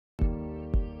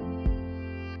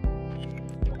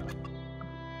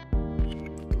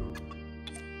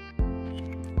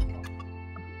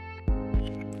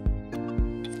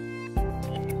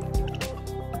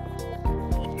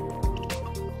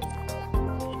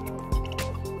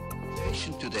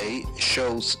patient today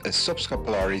shows a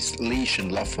subscapularis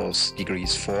lesion Lafosse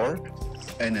degrees 4,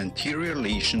 an anterior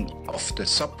lesion of the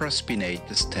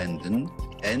supraspinatus tendon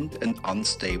and an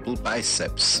unstable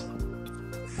biceps.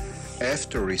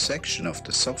 After resection of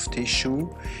the soft tissue,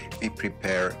 we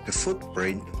prepare the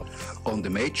footprint on the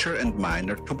major and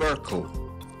minor tubercle.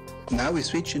 Now we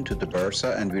switch into the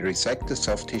bursa and we resect the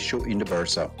soft tissue in the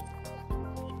bursa.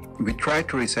 We try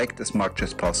to resect as much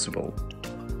as possible.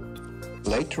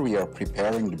 Later we are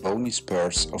preparing the bony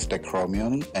spurs of the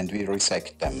acromion and we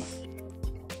resect them.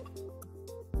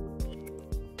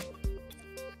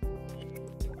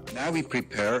 Now we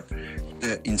prepare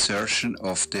the insertion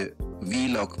of the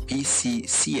V-LoX PEEK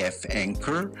CF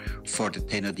anchor for the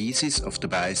tenodesis of the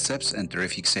biceps and the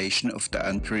refixation of the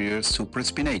anterior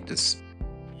supraspinatus.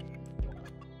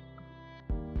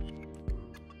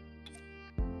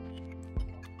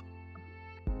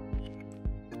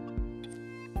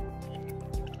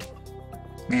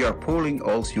 We are pulling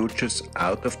all sutures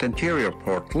out of the anterior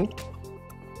portal.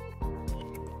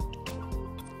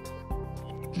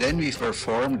 Then we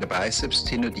perform the biceps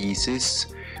tenodesis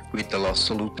with the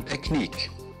lasso loop technique.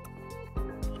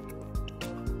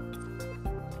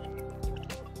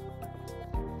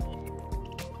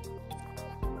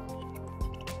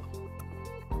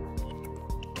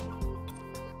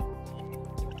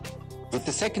 With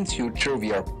the second suture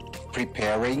we are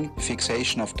preparing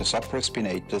fixation of the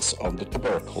supraspinatus on the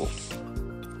tubercle.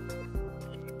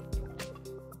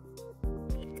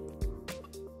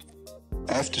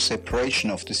 After separation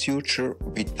of the suture,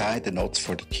 we tie the knots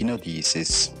for the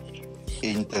tenodesis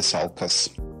in the sulcus.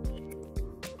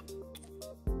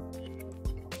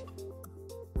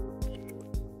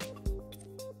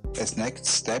 As next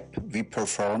step, we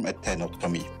perform a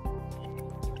tenotomy.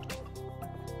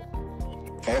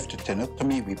 After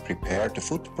tenotomy, we prepare the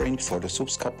footprint for the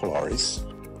subscapularis.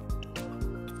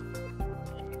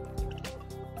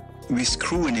 We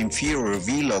screw an inferior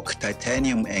V-LoX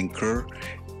titanium anchor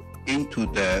into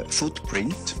the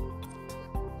footprint.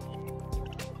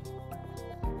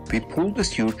 We pull the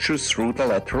suture through the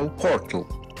lateral portal.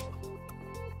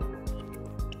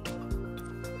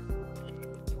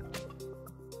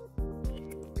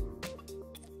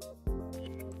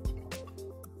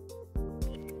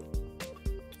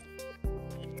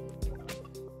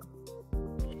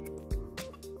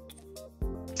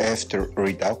 After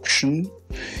reduction,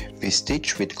 we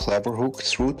stitch with clever hook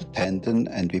through the tendon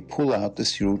and we pull out the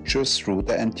sutures through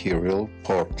the anterior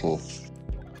portal.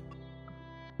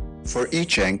 For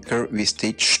each anchor, we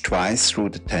stitch twice through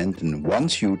the tendon, one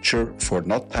suture for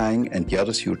knot tying and the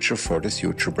other suture for the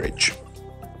suture bridge.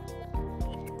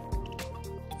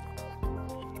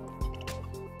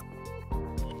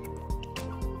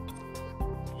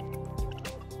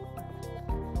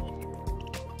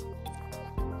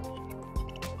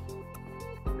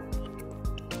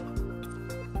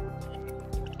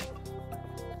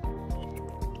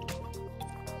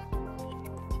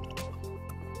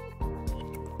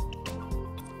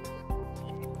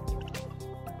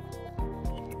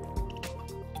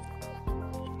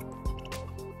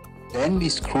 Then we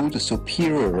screw the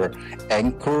superior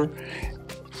anchor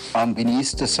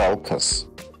beneath the sulcus.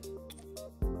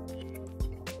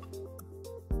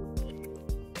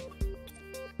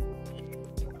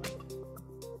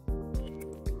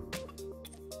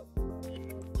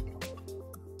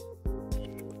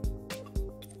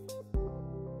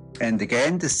 And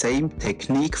again the same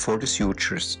technique for the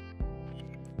sutures.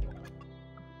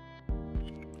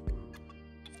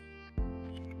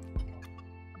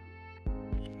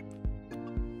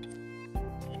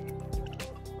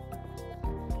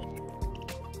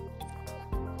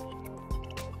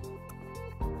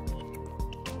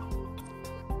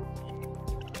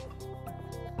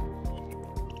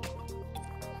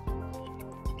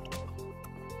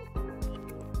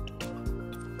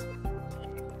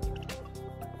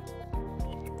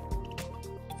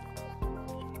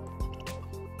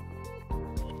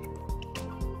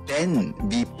 Then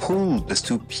we pull the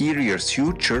superior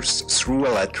sutures through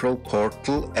a lateral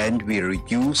portal and we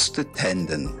reduce the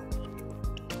tendon.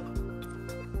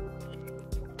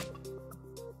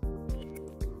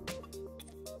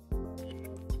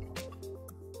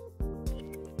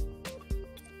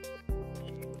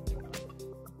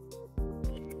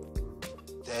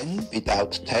 Then,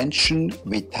 without tension,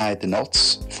 we tie the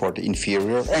knots for the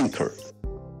inferior anchor.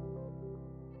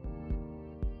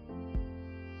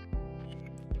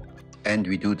 And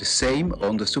we do the same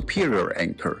on the superior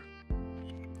anchor.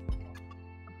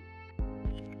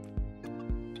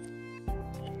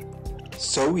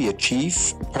 So we achieve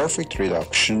a perfect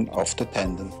reduction of the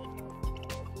tendon.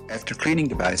 After cleaning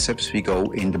the biceps, we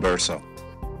go in the bursa.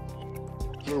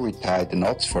 Here we tie the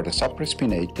knots for the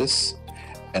supraspinatus,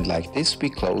 and like this we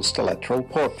close the lateral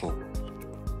portal.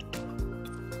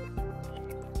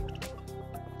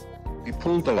 We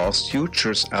pull the last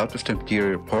sutures out of the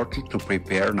anterior portal to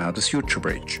prepare now the suture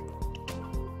bridge.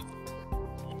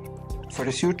 For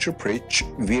the suture bridge,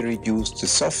 we reduce the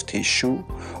soft tissue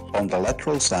on the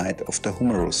lateral side of the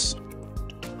humerus.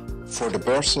 For the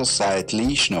bursal side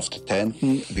lesion of the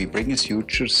tendon, we bring a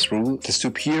suture through the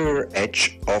superior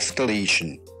edge of the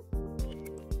lesion.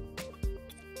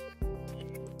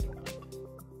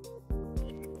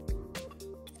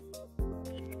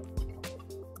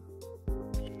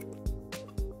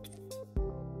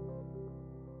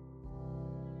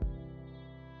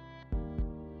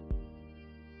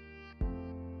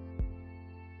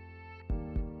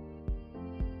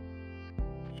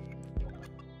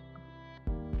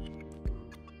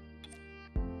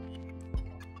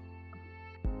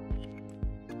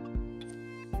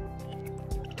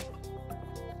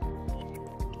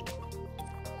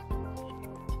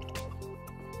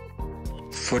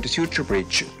 For the suture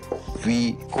bridge,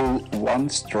 we pull one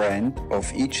strand of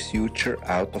each suture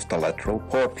out of the lateral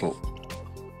portal.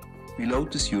 We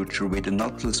load the suture with a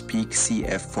Knotless PEEK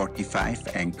CF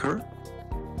 45 anchor.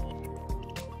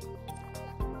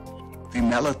 We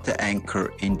mallet the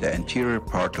anchor in the anterior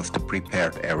part of the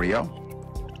prepared area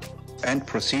and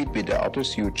proceed with the other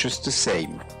sutures the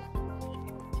same.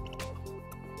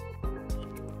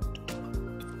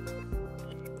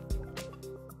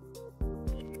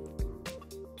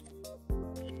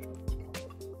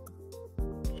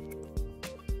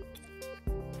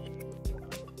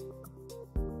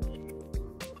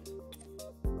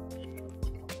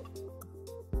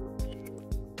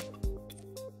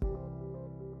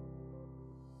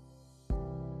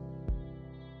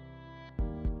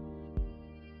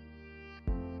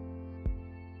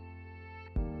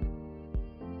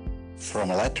 From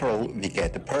lateral, we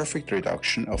get a perfect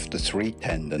reduction of the 3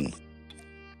 tendon.